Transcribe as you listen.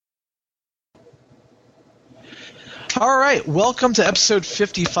All right, welcome to episode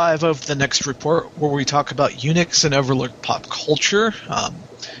 55 of The Next Report, where we talk about Unix and overlooked pop culture.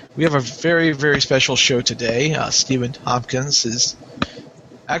 We have a very, very special show today. Stephen Tompkins is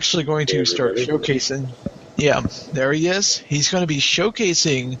actually going to start showcasing. Yeah, there he is. He's going to be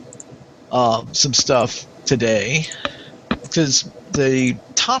showcasing some stuff today, because the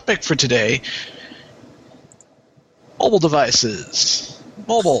topic for today, mobile devices.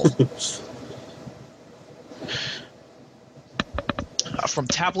 Mobile. From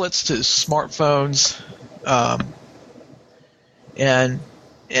tablets to smartphones, and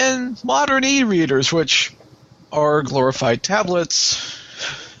modern e-readers, which are glorified tablets.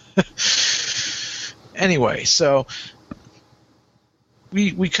 Anyway, so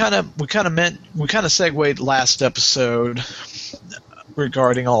we kind of segued last episode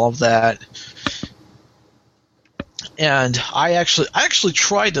regarding all of that, and I actually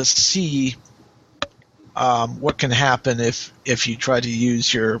tried to see what can happen if you try to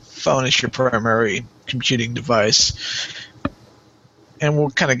use your phone as your primary computing device. And we'll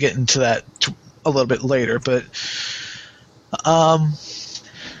kind of get into that a little bit later. But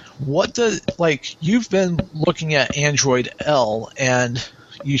you've been looking at Android L, and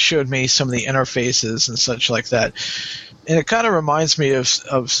you showed me some of the interfaces and such like that. And it kind of reminds me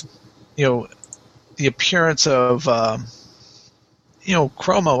of the appearance of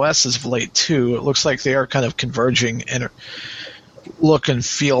Chrome OS is of late too. It looks like they are kind of converging in look and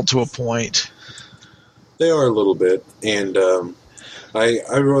feel to a point. They are a little bit, and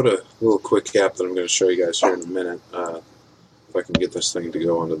I wrote a little quick app that I'm going to show you guys here in a minute. If I can get this thing to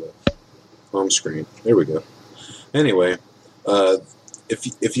go onto the home screen. There we go. Anyway,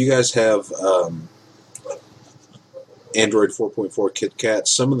 if you guys have Android 4.4 KitKat,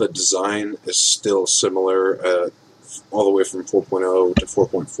 some of the design is still similar. All the way from 4.0 to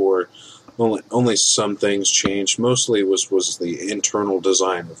 4.4, only some things changed. Mostly was the internal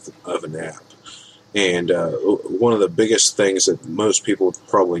design of an app. And one of the biggest things that most people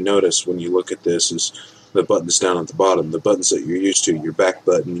probably notice when you look at this is the buttons down at the bottom. The buttons that you're used to, your back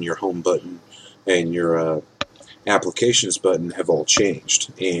button, your home button, and your applications button have all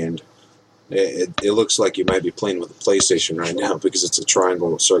changed. And it looks like you might be playing with a PlayStation right now because it's a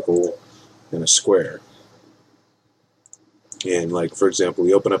triangle, a circle, and a square. And, for example,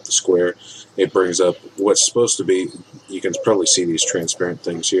 you open up the square, it brings up what's supposed to be, you can probably see these transparent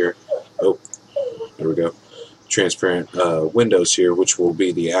things here. Oh, there we go. Transparent windows here, which will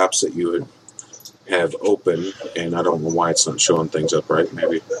be the apps that you would have open. And I don't know why it's not showing things up right.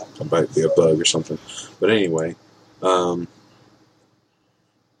 Maybe it might be a bug or something. But anyway, I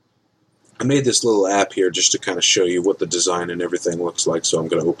made this little app here just to kind of show you what the design and everything looks like, so I'm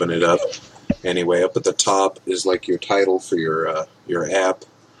going to open it up. Anyway, up at the top is your title for your app,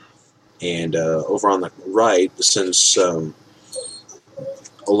 and over on the right, since a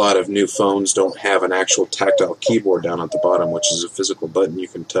lot of new phones don't have an actual tactile keyboard down at the bottom, which is a physical button you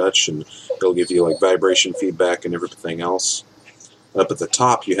can touch, and it'll give you vibration feedback and everything else. Up at the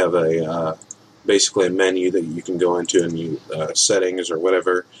top, you have basically a menu that you can go into and settings or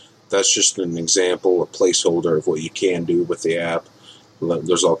whatever. That's just an example, a placeholder of what you can do with the app.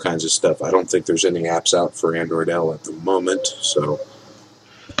 There's all kinds of stuff. I don't think there's any apps out for Android L at the moment. So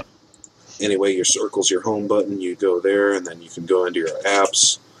anyway, your circle's your home button. You go there, and then you can go into your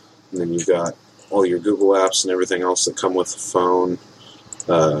apps. And then you've got all your Google apps and everything else that come with the phone.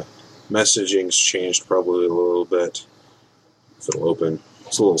 Messaging's changed probably a little bit. If it'll open.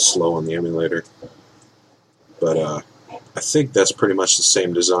 It's a little slow on the emulator. But I think that's pretty much the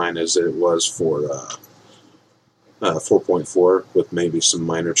same design as it was for 4.4 with maybe some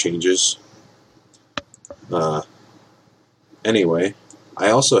minor changes. Anyway, I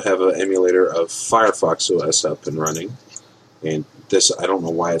also have an emulator of Firefox OS up and running. And this, I don't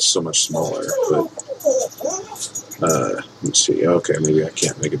know why it's so much smaller, but let's see. Okay, maybe I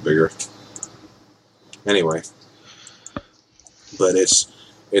can't make it bigger. Anyway, but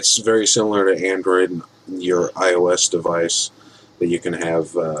it's very similar to Android and your iOS device that you can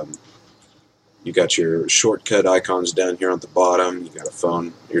have. You got your shortcut icons down here at the bottom. You got a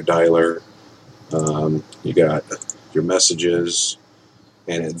phone, your dialer. You got your messages,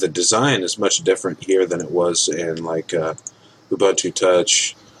 and the design is much different here than it was in Ubuntu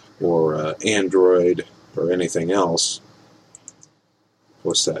Touch or Android or anything else.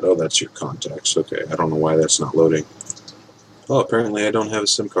 What's that? Oh, that's your contacts. Okay, I don't know why that's not loading. Oh, apparently I don't have a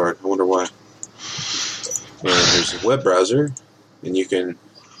SIM card. I wonder why. And there's a web browser, and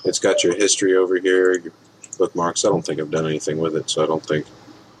it's got your history over here, your bookmarks. I don't think I've done anything with it, so I don't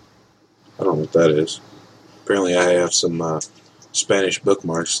know what that is. Apparently I have some Spanish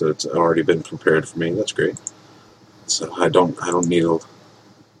bookmarks that's already been prepared for me. That's great. So I don't need to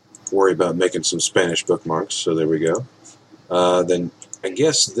worry about making some Spanish bookmarks. So there we go. Then I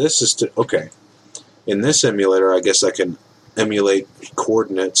guess this is okay. In this emulator, I guess I can emulate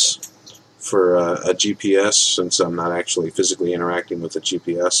coordinates for a GPS, since I'm not actually physically interacting with the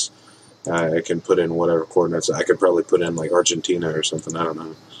GPS. I can put in whatever coordinates. I could probably put in like Argentina or something, I don't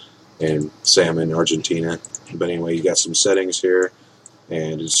know, and say I'm in Argentina. But anyway, you got some settings here,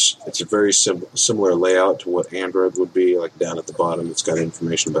 and it's a very similar layout to what Android would be. Like down at the bottom, it's got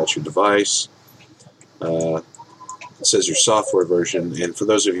information about your device. It says your software version, and for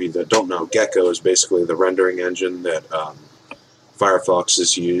those of you that don't know, Gecko is basically the rendering engine that Firefox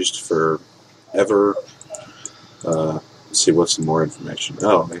is used for ever. Let's see, what's some more information?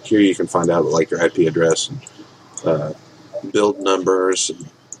 Oh, and here you can find out like your IP address and build numbers and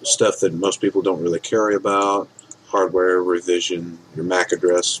stuff that most people don't really care about. Hardware revision, your MAC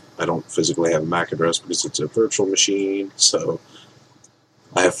address. I don't physically have a MAC address because it's a virtual machine, so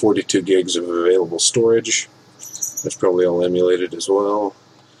I have 42 gigs of available storage. That's probably all emulated as well.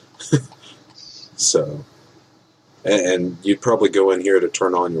 So, and you'd probably go in here to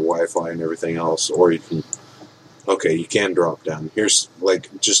turn on your Wi-Fi and everything else, or you can drop down. Here's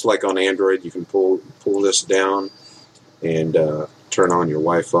just like on Android, you can pull this down and turn on your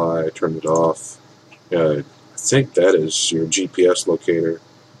Wi-Fi, turn it off. I think that is your GPS locator,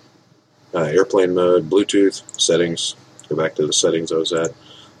 airplane mode, Bluetooth settings. Go back to the settings I was at.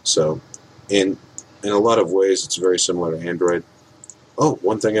 So, in a lot of ways, it's very similar to Android. Oh,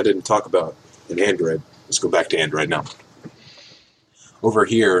 one thing I didn't talk about in Android. Let's go back to Android now. Over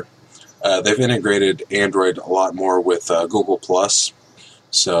here, they've integrated Android a lot more with Google+.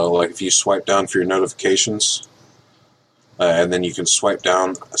 So, like if you swipe down for your notifications, and then you can swipe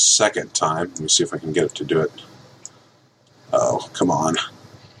down a second time. Let me see if I can get it to do it. Oh, come on.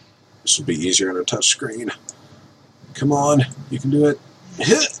 This would be easier on a touch screen. Come on, you can do it.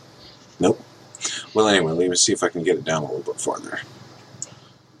 Nope. Well, anyway, let me see if I can get it down a little bit farther.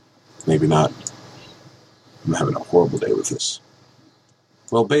 Maybe not. I'm having a horrible day with this.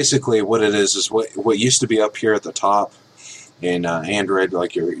 Well, basically what it is what used to be up here at the top in Android,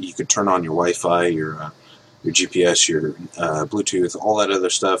 like you could turn on your Wi-Fi, your GPS, your Bluetooth, all that other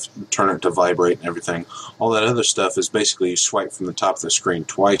stuff, turn it to vibrate and everything. All that other stuff is basically you swipe from the top of the screen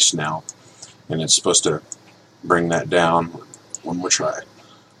twice now, and it's supposed to bring that down. One more try.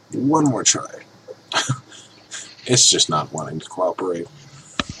 It's just not wanting to cooperate.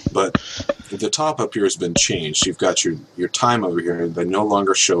 But the top up here has been changed. You've got your time over here. They no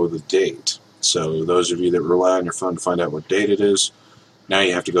longer show the date. So those of you that rely on your phone to find out what date it is, now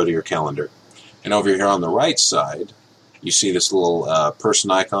you have to go to your calendar. And over here on the right side, you see this little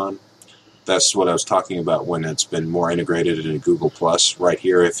person icon. That's what I was talking about when it's been more integrated into Google+. Right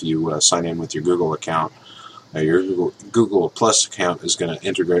here, if you sign in with your Google account, your Google Plus account is going to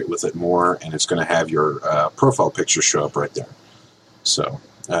integrate with it more, and it's going to have your profile picture show up right there. So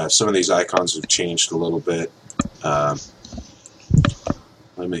some of these icons have changed a little bit. Let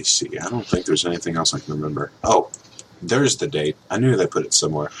me see. I don't think there's anything else I can remember. Oh, there's the date. I knew they put it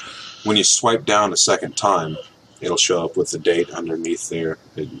somewhere. When you swipe down a second time, it'll show up with the date underneath there.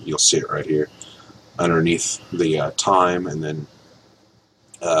 You'll see it right here underneath the time, and then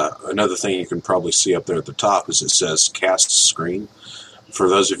another thing you can probably see up there at the top is it says cast screen. For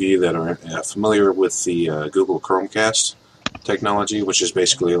those of you that are familiar with the Google Chromecast technology, which is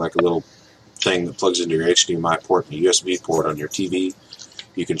basically like a little thing that plugs into your HDMI port and a USB port on your TV,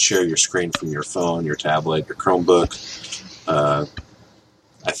 you can share your screen from your phone, your tablet, your Chromebook.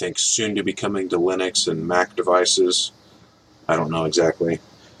 I think soon to be coming to Linux and Mac devices. I don't know exactly,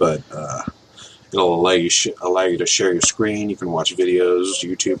 but it'll allow you to share your screen. You can watch videos,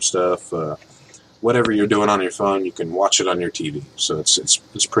 YouTube stuff, whatever you're doing on your phone. You can watch it on your TV. So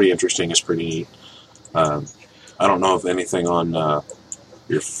it's pretty interesting. It's pretty neat. I don't know if anything on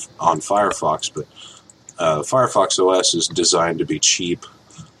Firefox, but Firefox OS is designed to be cheap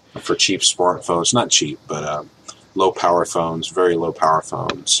for cheap smartphones. Not cheap, but low power phones, very low power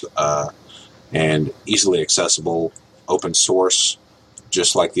phones, and easily accessible, open source.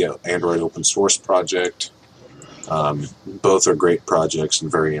 Just like the Android open source project. Both are great projects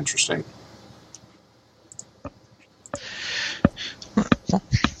and very interesting.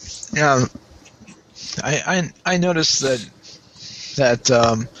 Yeah, I noticed that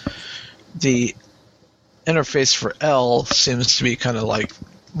the interface for L seems to be kind of like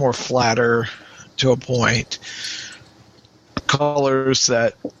more flatter to a point. Colors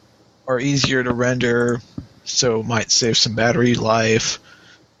that are easier to render, so might save some battery life.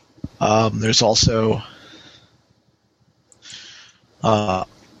 There's also,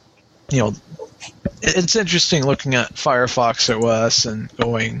 it's interesting looking at Firefox OS and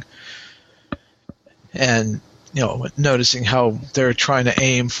going and noticing how they're trying to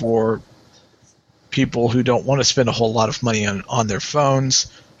aim for people who don't want to spend a whole lot of money on their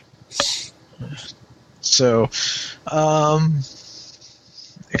phones. So,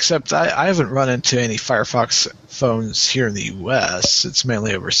 except I haven't run into any Firefox phones here in the U.S. It's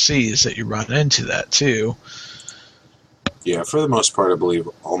mainly overseas that you run into that too. Yeah, for the most part, I believe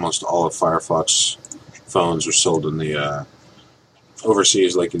almost all of Firefox phones are sold in the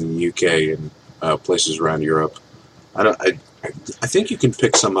overseas, like in the UK and places around Europe. I think you can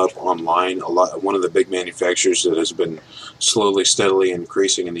pick some up online. One of the big manufacturers that has been slowly, steadily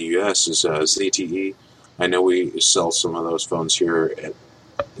increasing in the U.S. is ZTE. I know we sell some of those phones here.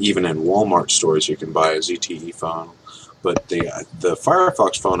 Even in Walmart stores, you can buy a ZTE phone. But the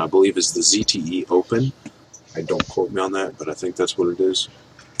Firefox phone, I believe, is the ZTE Open. I don't quote me on that, but I think that's what it is.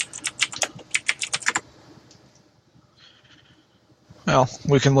 Well,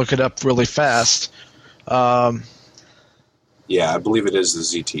 we can look it up really fast. Yeah, I believe it is the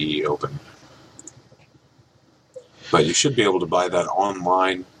ZTE Open. But you should be able to buy that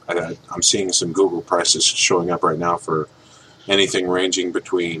online. I'm seeing some Google prices showing up right now for anything ranging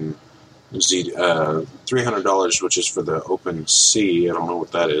between $300, which is for the Open C. I don't know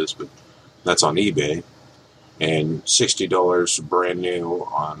what that is, but that's on eBay. And $60 brand new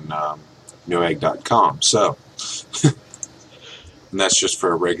on Newegg.com. So, and that's just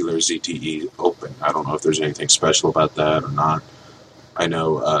for a regular ZTE Open. I don't know if there's anything special about that or not. I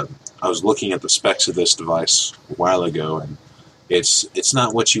know I was looking at the specs of this device a while ago, and it's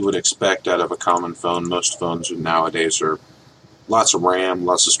not what you would expect out of a common phone. Most phones nowadays are lots of RAM,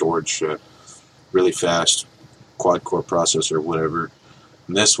 lots of storage, really fast, quad-core processor, whatever.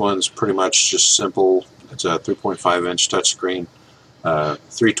 And this one's pretty much just simple. It's a 3.5-inch touchscreen,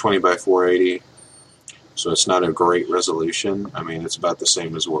 320 by 480, so it's not a great resolution. I mean, it's about the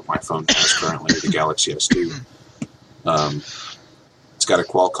same as what my phone has currently, the Galaxy S2. It's got a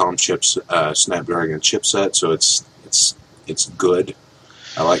Qualcomm Snapdragon chipset, so it's good.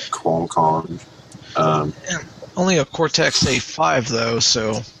 I like Qualcomm. Only a Cortex A5 though,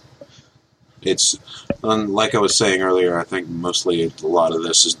 so it's like I was saying earlier. I think mostly a lot of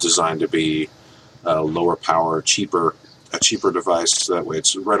this is designed to be lower power, a cheaper device. So that way,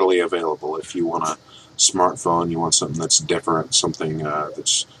 it's readily available. If you want a smartphone, you want something that's different, something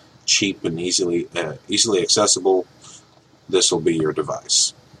that's cheap and easily accessible. This will be your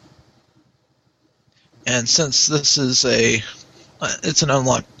device. And since this is it's an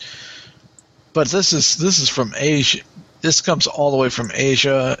unlocked, but this is from Asia. This comes all the way from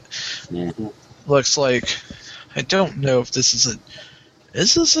Asia. Mm-hmm. Looks like, I don't know if this is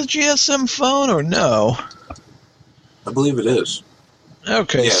Is this a GSM phone or no? I believe it is.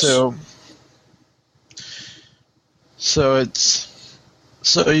 Okay, yes.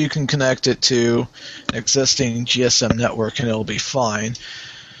 so you can connect it to an existing GSM network and it'll be fine.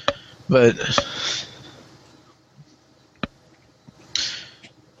 But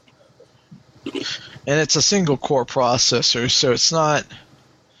and it's a single core processor, so it's not,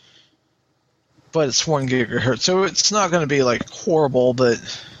 but it's 1 gigahertz, so it's not going to be like horrible,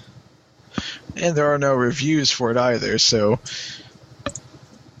 and there are no reviews for it either, so it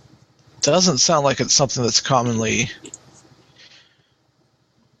doesn't sound like it's something that's commonly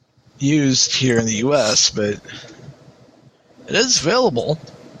used here in the US, but it is available.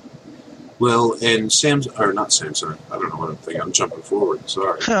 Well, and Samsung, or not Samsung, I don't know what I'm thinking, I'm jumping forward,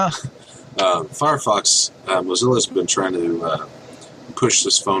 sorry. Firefox, Mozilla's been trying to push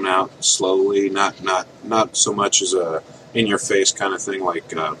this phone out slowly, not so much as a in-your-face kind of thing like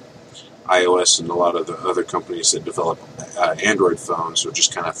iOS and a lot of the other companies that develop Android phones are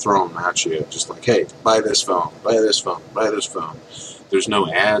just kind of throwing them at you, just like, hey, buy this phone, buy this phone, buy this phone. There's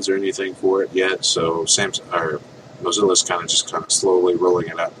no ads or anything for it yet, so Mozilla's kind of slowly rolling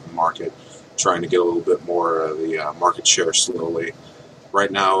it out in the market, trying to get a little bit more of the market share slowly.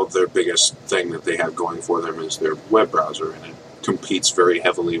 Right now, their biggest thing that they have going for them is their web browser, and it competes very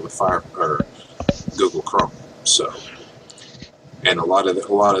heavily with Google Chrome. So, and a lot of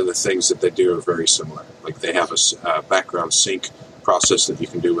the things that they do are very similar. Like they have a background sync process that you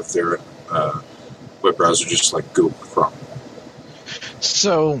can do with their web browser, just like Google Chrome.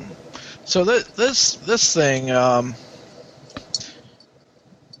 So this thing,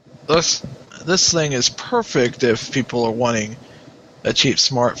 this thing is perfect if people are wanting a cheap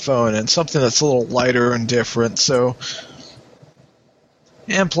smartphone and something that's a little lighter and different. So,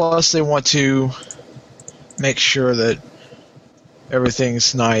 and plus they want to make sure that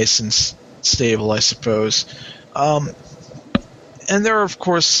everything's nice and stable, I suppose. And and there are, of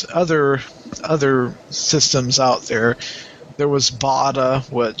course, other systems out there. There was Bada,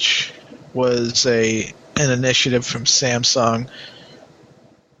 which was an initiative from Samsung,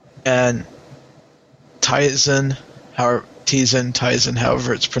 and Tizen, however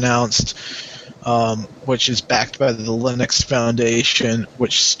it's pronounced, which is backed by the Linux Foundation,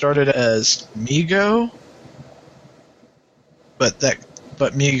 which started as MeeGo, but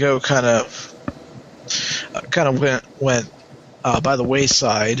MeeGo kind of went by the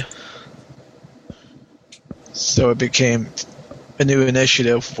wayside. So it became a new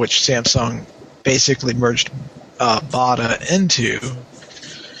initiative, which Samsung basically merged Bada into.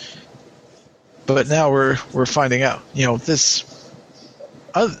 But now we're finding out, this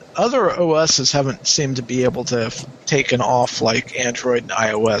other OSs haven't seemed to be able to have taken off like Android and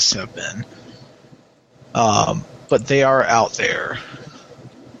iOS have been. But they are out there.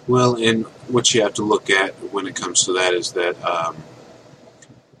 Well, and what you have to look at when it comes to that is that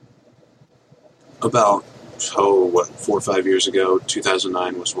about 4 or 5 years ago,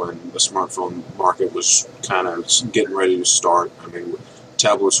 2009 was when the smartphone market was kind of getting ready to start. I mean,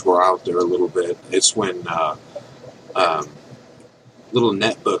 tablets were out there a little bit. It's when little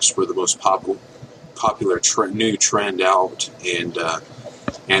netbooks were the most popular new trend out, and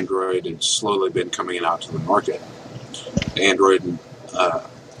Android had slowly been coming out to the market. Android and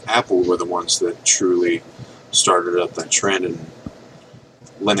Apple were the ones that truly started up that trend, and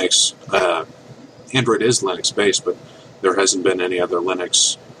Linux. Android is Linux-based, but there hasn't been any other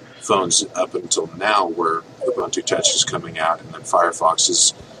Linux phones up until now where Ubuntu Touch is coming out, and then Firefox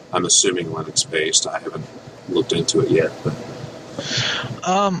is, I'm assuming, Linux-based. I haven't looked into it yet, but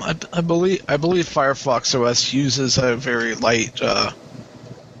I believe Firefox OS uses a very light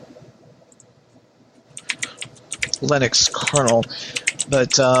Linux kernel,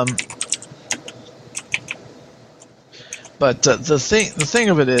 but the thing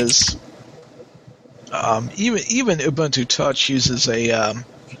of it is, even Ubuntu Touch uses a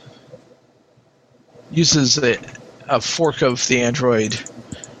fork of the Android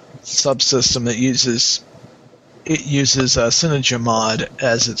subsystem that uses CyanogenMod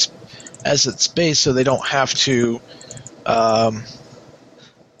as its base, so they don't have to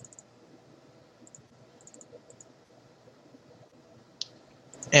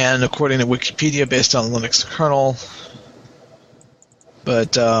and according to Wikipedia, based on Linux kernel,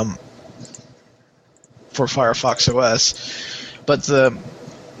 but for Firefox OS. But the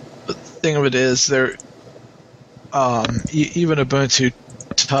thing of it is, even Ubuntu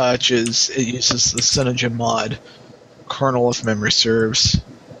Touch uses the CyanogenMod kernel, if memory serves,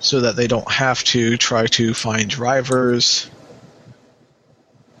 so that they don't have to try to find drivers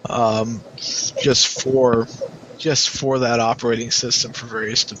just for that operating system for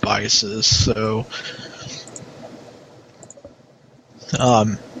various devices. So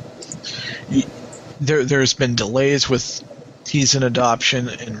there's been delays with Tizen adoption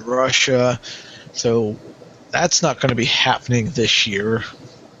in Russia, so that's not going to be happening this year.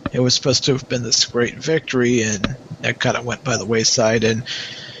 It was supposed to have been this great victory, and it kind of went by the wayside. And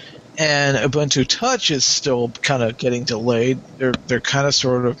Ubuntu Touch is still kind of getting delayed. They're kind of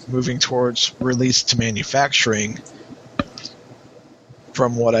sort of moving towards release to manufacturing,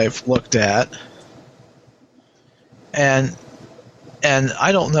 from what I've looked at. And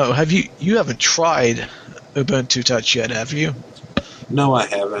I don't know. You haven't tried Ubuntu Touch yet, have you? No, I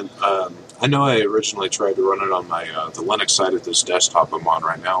haven't. I know I originally tried to run it on my the Linux side of this desktop I'm on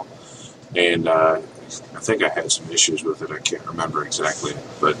right now, and I think I had some issues with it. I can't remember exactly,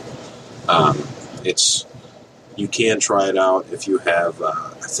 but you can try it out if you have.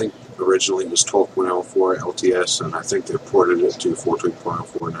 I think originally it was 12.04 LTS, and I think they ported it to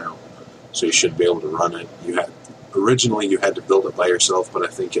 14.04 now, so you should be able to run it. Originally you had to build it by yourself, but I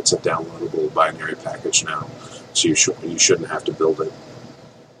think it's a downloadable binary package now, so you shouldn't have to build it.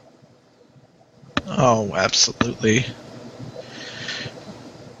 Oh, absolutely.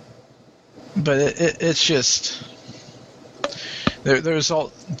 But it's just there's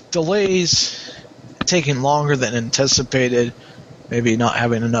all delays, taking longer than anticipated, maybe not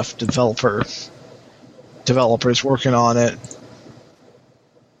having enough developers working on it,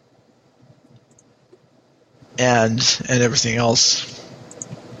 and everything else.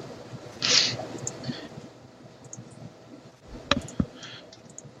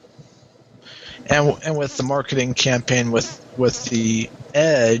 And with the marketing campaign with the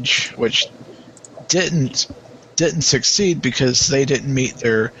Edge, which didn't succeed because they didn't meet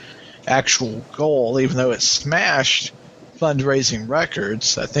their actual goal, even though it smashed fundraising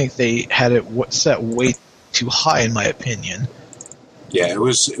records. I think they had it set way too high, in my opinion. Yeah, it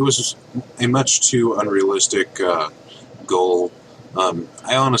was a much too unrealistic goal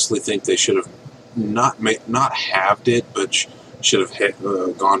I honestly think they should have not halved it, but should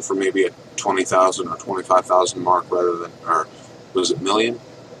have gone for maybe a 20,000 or 25,000 mark rather than, or was it million?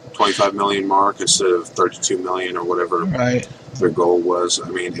 25 million mark instead of 32 million or whatever their goal was. I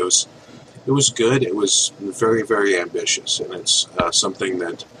mean, it was good. It was very, very ambitious, and it's something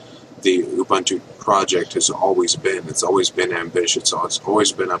that the Ubuntu project has always been. It's always been ambitious. So it's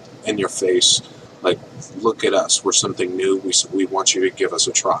always been up in your face. Like, look at us. We're something new. We want you to give us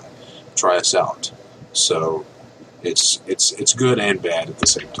a try. Try us out. So it's good and bad at the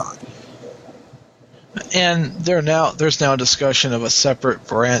same time. And there's now discussion of a separate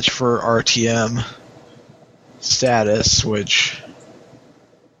branch for RTM status, which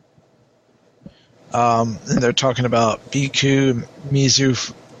and they're talking about BQ,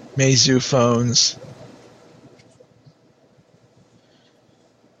 Meizu phones,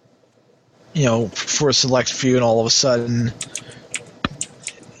 for a select few, and all of a sudden,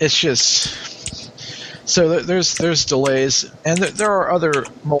 it's just so there's delays, and there are other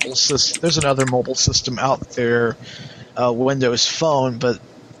mobile systems. There's another mobile system out there, Windows Phone, but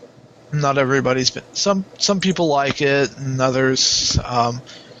not everybody's been. Some people like it, and others.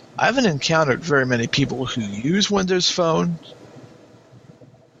 I haven't encountered very many people who use Windows Phone.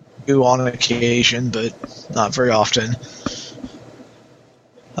 Do on occasion, but not very often.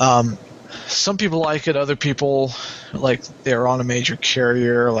 Some people like it. Other people, like, they're on a major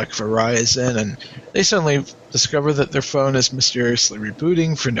carrier like Verizon, and they suddenly discover that their phone is mysteriously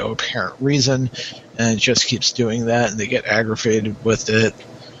rebooting for no apparent reason, and it just keeps doing that, and they get aggravated with it.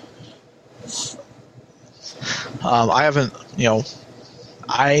 I haven't,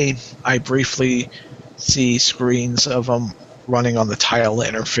 I briefly see screens of them running on the tile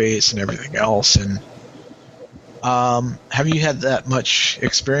interface and everything else, and have you had that much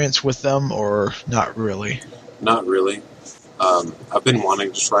experience with them, or not really? Not really. I've been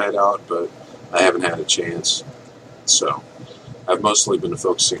wanting to try it out, but I haven't had a chance. So I've mostly been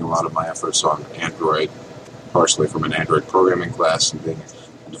focusing a lot of my efforts on Android, partially from an Android programming class and being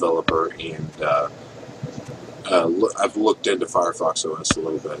a developer, and I've looked into Firefox OS a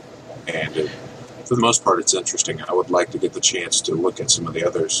little bit, and for the most part it's interesting. I would like to get the chance to look at some of the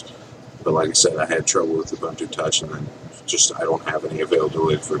others, but like I said, I had trouble with Ubuntu Touch, and then just I don't have any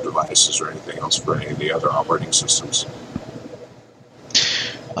availability for devices or anything else for any of the other operating systems.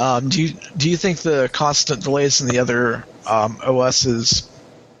 Do you think the constant delays in the other OSs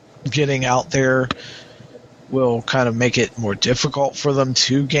getting out there will kind of make it more difficult for them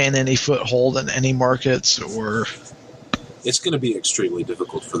to gain any foothold in any markets, or? It's going to be extremely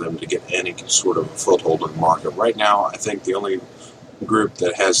difficult for them to get any sort of foothold in the market. Right now, I think the only group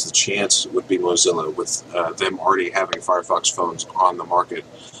that has the chance would be Mozilla, with them already having Firefox phones on the market.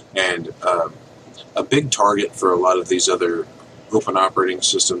 And a big target for a lot of these other open operating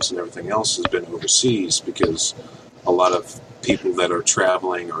systems and everything else has been overseas, because a lot of people that are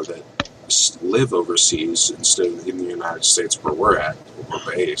traveling or that live overseas instead of in the United States where we're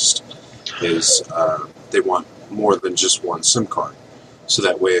based, is they want more than just one SIM card. So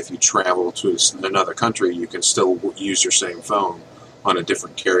that way, if you travel to another country, you can still use your same phone on a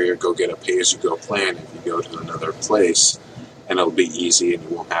different carrier, go get a pay-as-you-go plan if you go to another place, and it'll be easy, and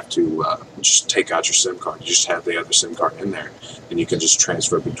you won't have to just take out your SIM card. You just have the other SIM card in there, and you can just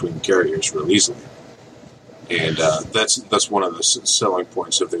transfer between carriers real easily. And that's one of the selling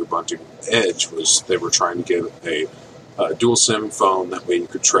points of the Ubuntu Edge, was they were trying to get a dual SIM phone. That way you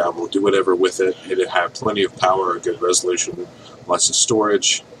could travel, do whatever with it. It'd have plenty of power, a good resolution, lots of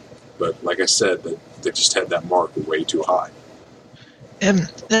storage. But like I said, they just had that mark way too high. And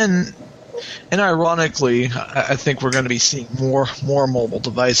ironically, I think we're going to be seeing more mobile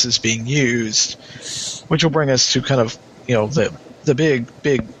devices being used, which will bring us to kind of the big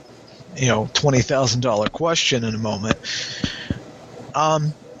 $20,000 question in a moment.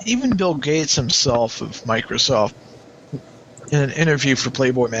 Even Bill Gates himself of Microsoft, in an interview for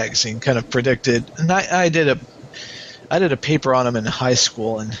Playboy magazine, kind of predicted, and I did a paper on him in high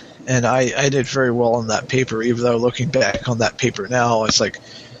school, and I did very well on that paper, even though looking back on that paper now, it's like,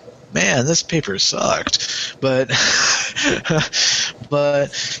 man, this paper sucked. But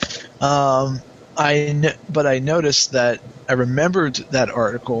I noticed that I remembered that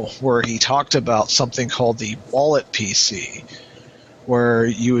article where he talked about something called the wallet PC, where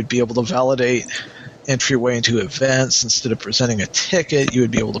you would be able to validate entryway into events. Instead of presenting a ticket, you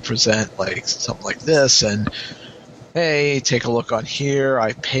would be able to present like something like this, and hey, take a look on here,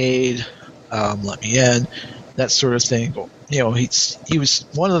 I paid, let me in, that sort of thing. He was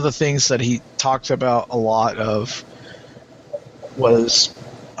one of the things that he talked about a lot of was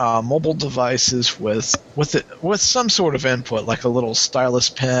mobile devices with some sort of input, like a little stylus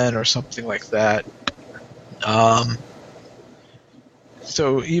pen or something like that.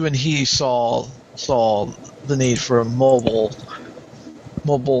 So even he saw the need for mobile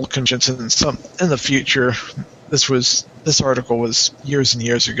conventions in the future. This article was years and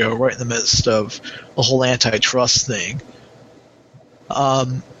years ago, right in the midst of the whole antitrust thing.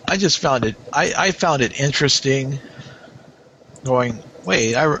 I just found it. I found it interesting. Going,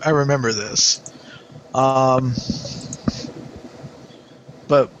 wait, I remember this. But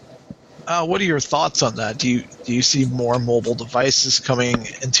what are your thoughts on that? Do you see more mobile devices coming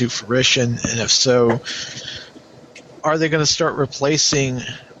into fruition, and if so, are they going to start replacing,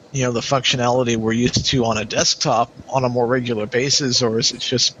 the functionality we're used to on a desktop on a more regular basis, or is it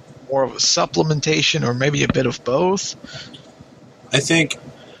just more of a supplementation, or maybe a bit of both? I think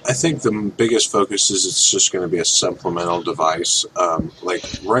the biggest focus is it's just going to be a supplemental device. Like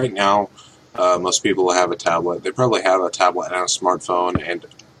right now, most people have a tablet. They probably have a tablet and a smartphone and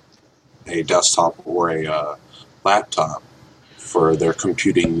a desktop or a laptop for their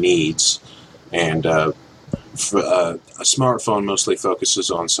computing needs. And a smartphone mostly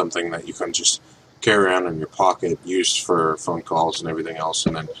focuses on something that you can just carry around in your pocket, used for phone calls and everything else.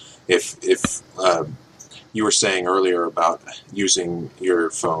 And then if you were saying earlier about using your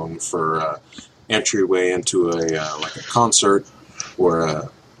phone for entryway into like a concert or a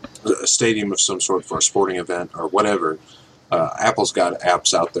stadium of some sort for a sporting event or whatever. Apple's got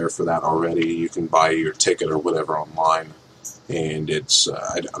apps out there for that already. You can buy your ticket or whatever online, and it's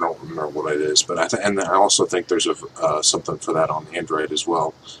I don't remember what it is, but I also think there's something for that on Android as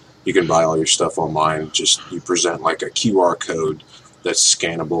well. You can buy all your stuff online. Just you present like a QR code that's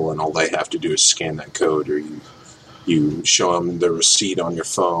scannable, and all they have to do is scan that code, or you show them the receipt on your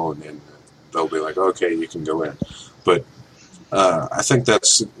phone, and they'll be like, okay, you can go in. But I think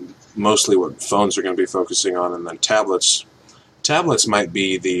that's mostly what phones are going to be focusing on, and then tablets might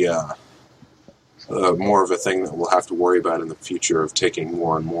be the more of a thing that we'll have to worry about in the future, of taking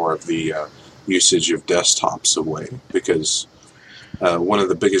more and more of the usage of desktops away, because one of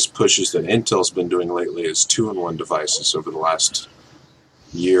the biggest pushes that Intel's been doing lately is 2-in-1 devices over the last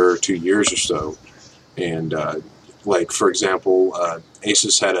year or 2 years or so. And like, for example,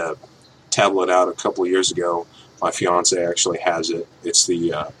 Asus had a tablet out a couple of years ago. My fiance actually has it. It's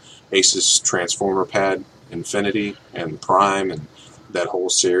the Asus Transformer Pad Infinity and Prime and that whole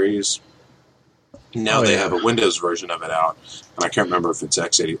series. Now they have a Windows version of it out, and I can't remember if it's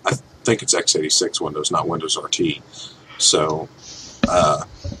x80. I think it's x86 Windows, not Windows RT. So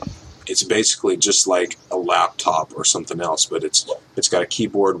it's basically just like a laptop or something else, but it's got a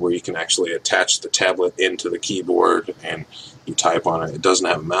keyboard where you can actually attach the tablet into the keyboard and you type on it. It doesn't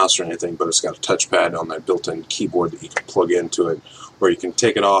have a mouse or anything, but it's got a touchpad on that built-in keyboard that you can plug into it, or you can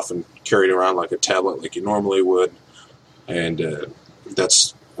take it off and carry it around like a tablet like you normally would. And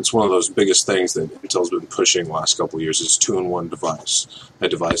that's one of those biggest things that Intel's been pushing the last couple of years, is 2-in-1 device, a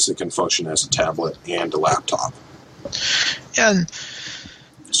device that can function as a tablet and a laptop. And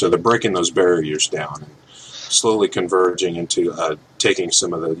so they're breaking those barriers down and slowly converging into taking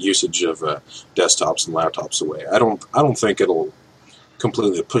some of the usage of desktops and laptops away. I don't think it'll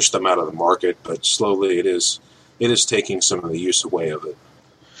completely push them out of the market, but slowly it is taking some of the use away of it.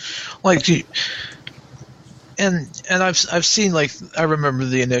 Like, and I've seen, like, I remember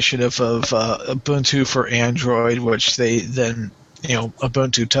the initiative of Ubuntu for Android, which they then,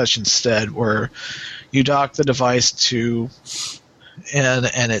 Ubuntu Touch instead, where you dock the device to,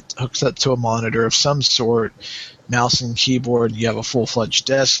 and it hooks up to a monitor of some sort, mouse and keyboard. You have a full-fledged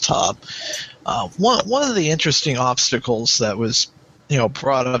desktop. One of the interesting obstacles that was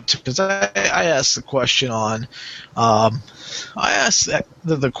brought up, because I asked the question on, I asked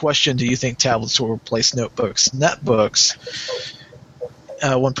the question, do you think tablets will replace notebooks, netbooks?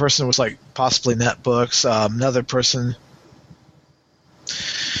 One person was like, possibly netbooks. Another person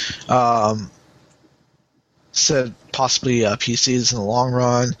said possibly PCs in the long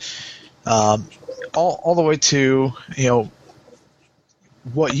run. All the way to,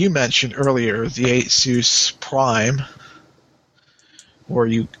 what you mentioned earlier, the Asus Prime, where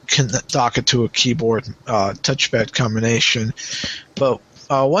you can dock it to a keyboard touchpad combination. But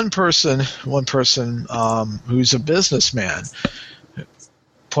one person who's a businessman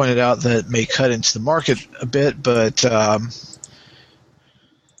pointed out that it may cut into the market a bit, but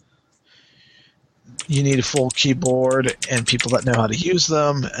you need a full keyboard and people that know how to use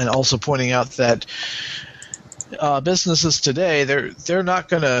them, and also pointing out that businesses today, they're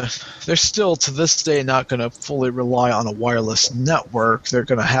still to this day not gonna fully rely on a wireless network. They're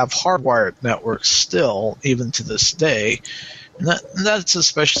gonna have hardwired networks still, even to this day. And that's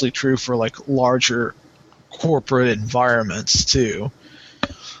especially true for like larger corporate environments too.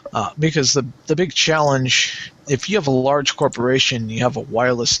 Because the big challenge, if you have a large corporation, you have a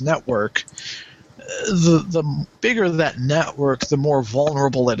wireless network, the bigger that network, the more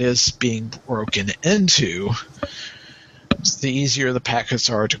vulnerable it is being broken into, the easier the packets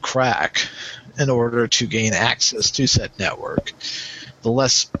are to crack in order to gain access to said network.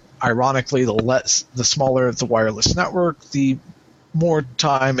 Ironically, the smaller the wireless network, the more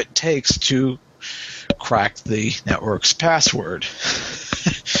time it takes to crack the network's password.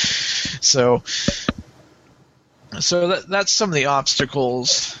 So that's some of the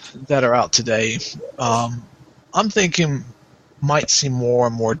obstacles that are out today. I'm thinking might see more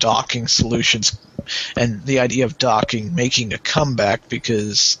and more docking solutions, and the idea of docking making a comeback,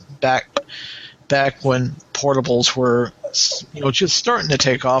 because back when portables were just starting to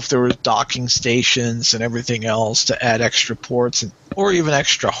take off, there were docking stations and everything else to add extra ports or even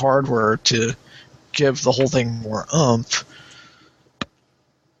extra hardware to give the whole thing more oomph.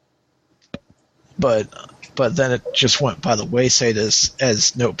 But then it just went by the wayside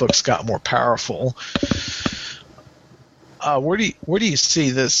as notebooks got more powerful. Where do you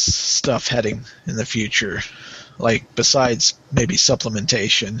see this stuff heading in the future? Like, besides maybe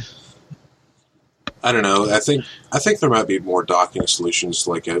supplementation? I don't know. I think there might be more docking solutions,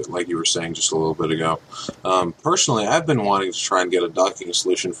 like you were saying just a little bit ago. Personally, I've been wanting to try and get a docking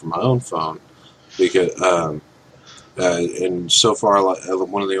solution for my own phone, because and so far,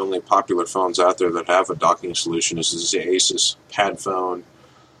 one of the only popular phones out there that have a docking solution is the Asus Pad phone,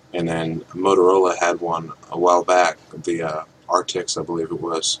 and then Motorola had one a while back. The RTX, I believe it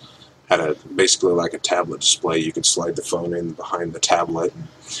was, had basically like a tablet display. You could slide the phone in behind the tablet and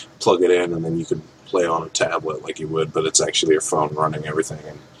plug it in, and then you could play on a tablet like you would, but it's actually your phone running everything.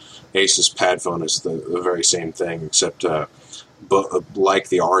 And Asus Pad phone is the very same thing, except like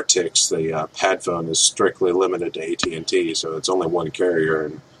the RTX, the Pad phone is strictly limited to AT&T, so it's only one carrier,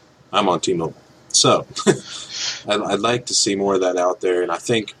 and I'm on T-Mobile. So I'd like to see more of that out there, and I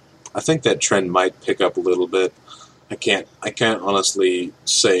think that trend might pick up a little bit. I can't honestly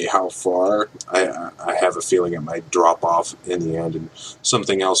say how far. I have a feeling it might drop off in the end, and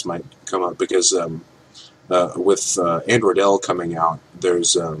something else might come up, because with Android L coming out,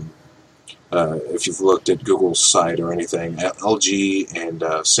 there's if you've looked at Google's site or anything, LG and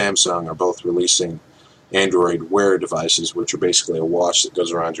Samsung are both releasing Android Wear devices, which are basically a watch that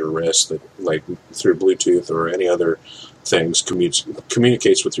goes around your wrist that, like, through Bluetooth or any other things,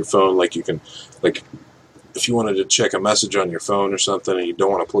 communicates with your phone. Like, you can, like, if you wanted to check a message on your phone or something and you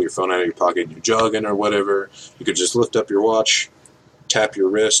don't want to pull your phone out of your pocket and you're jogging or whatever, you could just lift up your watch, tap your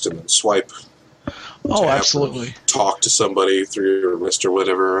wrist, and then swipe. Oh, absolutely. Talk to somebody through your wrist or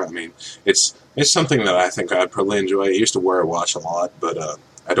whatever. I mean, it's something that I think I'd probably enjoy. I used to wear a watch a lot, but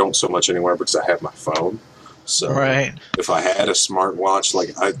I don't so much anymore because I have my phone. So right. If I had a smartwatch,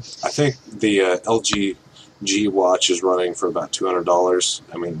 like I think the LG G watch is running for about $200.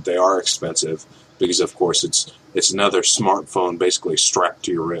 I mean, they are expensive, because of course it's another smartphone basically strapped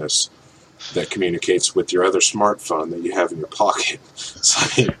to your wrist that communicates with your other smartphone that you have in your pocket. So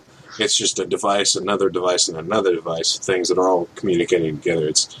I mean, it's just a device, another device, and another device, things that are all communicating together.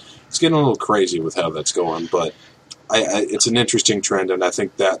 It's getting a little crazy with how that's going, but it's an interesting trend, and I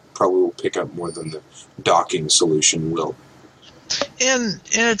think that probably will pick up more than the docking solution will. And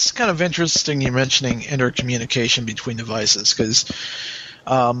it's kind of interesting you mentioning intercommunication between devices, because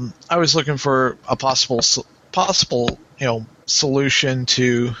I was looking for a possible solution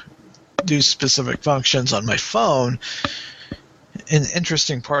to do specific functions on my phone. And the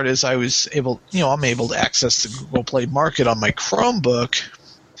interesting part is I'm able to access the Google Play Market on my Chromebook,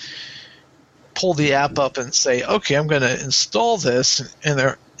 pull the app up and say, okay, I'm going to install this,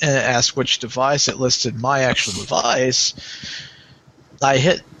 and ask which device. It listed my actual device.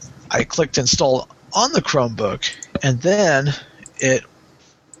 I clicked install on the Chromebook, and then it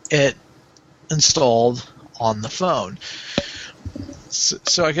installed on the phone.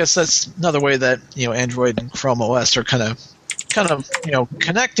 So I guess that's another way that Android and Chrome OS are kind of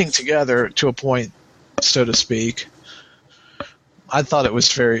connecting together to a point, so to speak. I thought it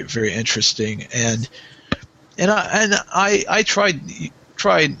was very, very interesting, and I tried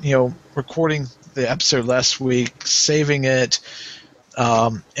recording the episode last week, saving it,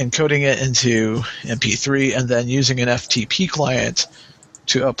 encoding it into MP3, and then using an FTP client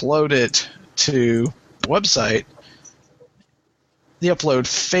to upload it to the website. The upload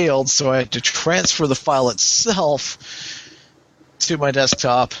failed, so I had to transfer the file itself to my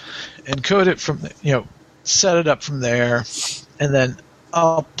desktop, encode it from, set it up from there, and then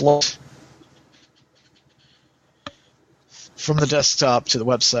upload. from the desktop to the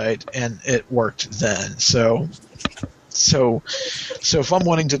website, and it worked then. So if I'm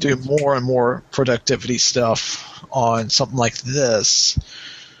wanting to do more and more productivity stuff on something like this,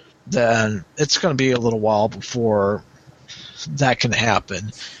 then it's going to be a little while before that can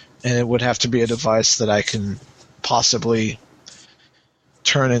happen, and it would have to be a device that I can possibly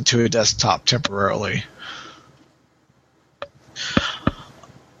turn into a desktop temporarily.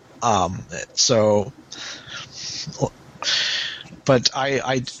 But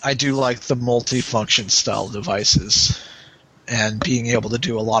I do like the multi-function style devices and being able to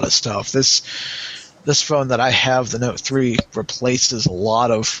do a lot of stuff. This phone that I have, the Note 3, replaces a lot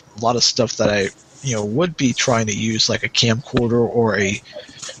of stuff that I would be trying to use, like a camcorder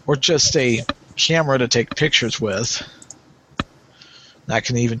or just a camera to take pictures with. And I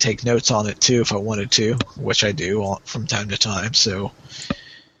can even take notes on it too if I wanted to, which I do from time to time. So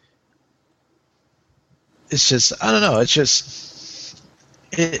it's just, I don't know, it's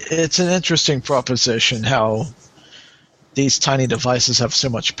an interesting proposition how these tiny devices have so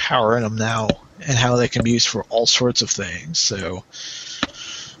much power in them now and how they can be used for all sorts of things. So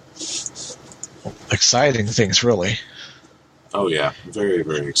exciting things, really. Oh yeah, very,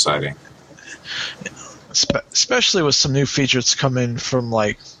 very exciting. Especially with some new features coming from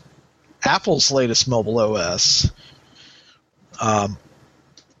like Apple's latest mobile OS.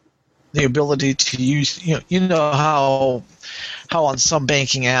 The ability to use, how on some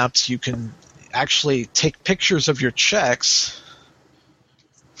banking apps you can actually take pictures of your checks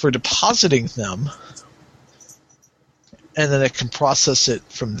for depositing them, and then it can process it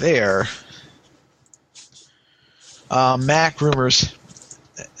from there. Mac Rumors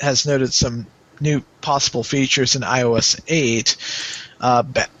has noted some new possible features in iOS 8.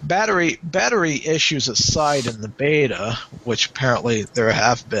 Battery issues aside in the beta, which apparently there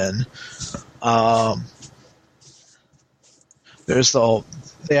have been,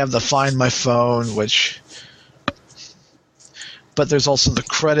 they have the Find My Phone, but there's also the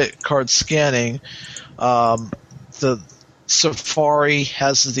credit card scanning. The Safari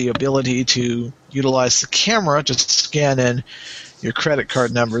has the ability to utilize the camera to scan in your credit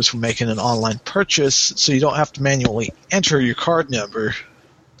card numbers when making an online purchase, so you don't have to manually enter your card number.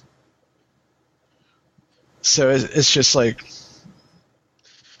 So it's just like,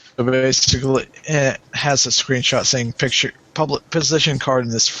 basically it has a screenshot saying public position card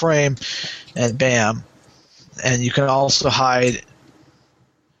in this frame, and bam. And you can also hide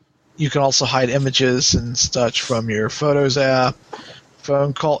images and such from your Photos app,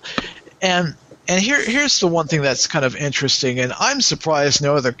 phone call, and here's the one thing that's kind of interesting, and I'm surprised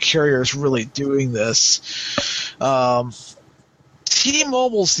no other carrier is really doing this.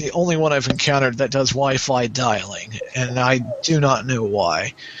 T-Mobile's the only one I've encountered that does Wi-Fi dialing, and I do not know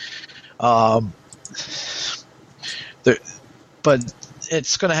why. But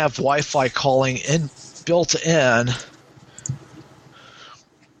it's going to have Wi-Fi calling built in.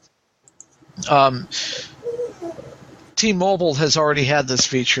 T-Mobile has already had this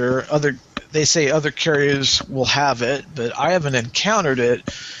feature. They say other carriers will have it, but I haven't encountered it,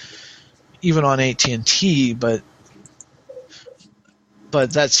 even on AT&T. But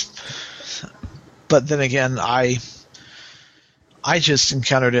then again, I just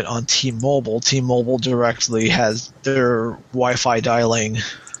encountered it on T-Mobile. T-Mobile directly has their Wi-Fi dialing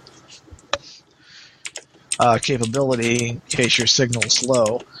capability in case your signal's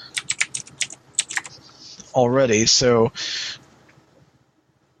low already. So,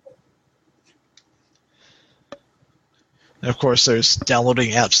 and of course, there's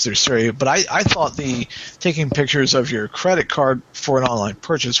downloading apps through Siri. But I thought the taking pictures of your credit card for an online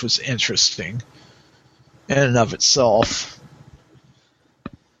purchase was interesting in and of itself.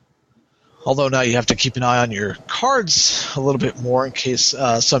 Although now you have to keep an eye on your cards a little bit more in case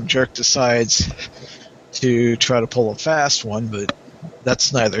some jerk decides to try to pull a fast one, but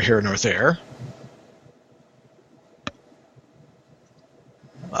that's neither here nor there.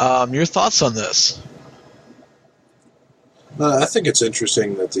 Your thoughts on this? I think it's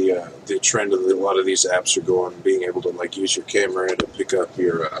interesting that the trend of a lot of these apps are going, being able to use your camera to pick up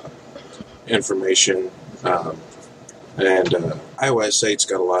your information. And iOS 8's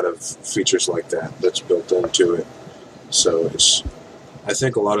got a lot of features like that's built into it. So I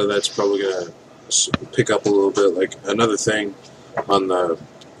think a lot of that's probably going to pick up a little bit. Like another thing on the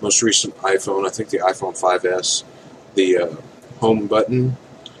most recent iPhone, I think the iPhone 5S, the home button,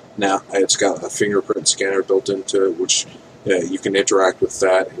 now it's got a fingerprint scanner built into it, which you can interact with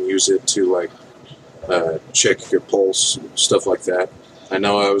that and use it to check your pulse, stuff like that. I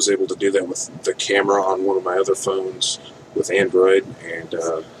know I was able to do that with the camera on one of my other phones with Android, and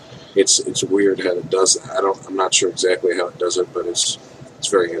it's weird how it does that. I'm not sure exactly how it does it, but it's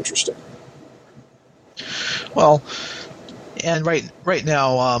very interesting. Well, and right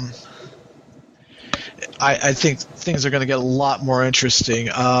now, I think things are going to get a lot more interesting.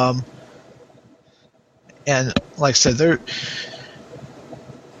 And like I said, a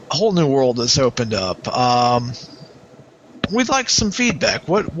whole new world has opened up. We'd like some feedback.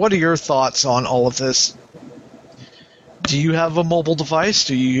 What are your thoughts on all of this? Do you have a mobile device?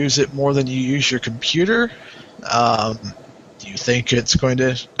 Do you use it more than you use your computer? Do you think it's going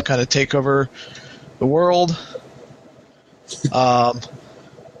to kind of take over the world?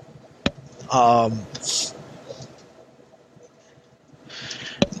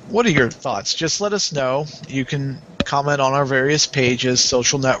 What are your thoughts? Just let us know. You can comment on our various pages,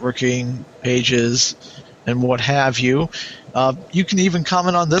 social networking pages, and what have you. You can even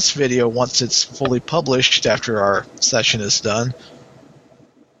comment on this video once it's fully published after our session is done.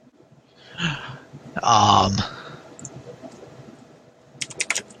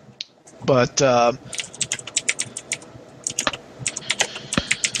 But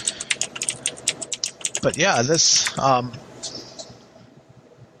yeah, this.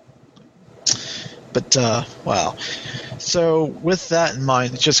 Wow. So with that in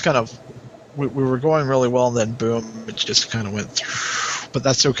mind, it just kind of we were going really well, and then boom, it just kind of went through. But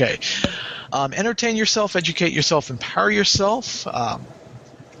that's okay. Entertain yourself, educate yourself, empower yourself.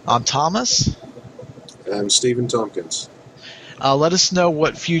 I'm Thomas. I'm Stephen Tompkins. Let us know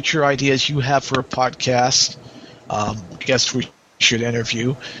what future ideas you have for a podcast. Guests we should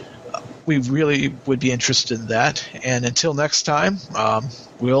interview. We really would be interested in that. And until next time,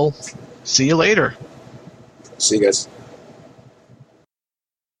 we'll see you later. See you guys.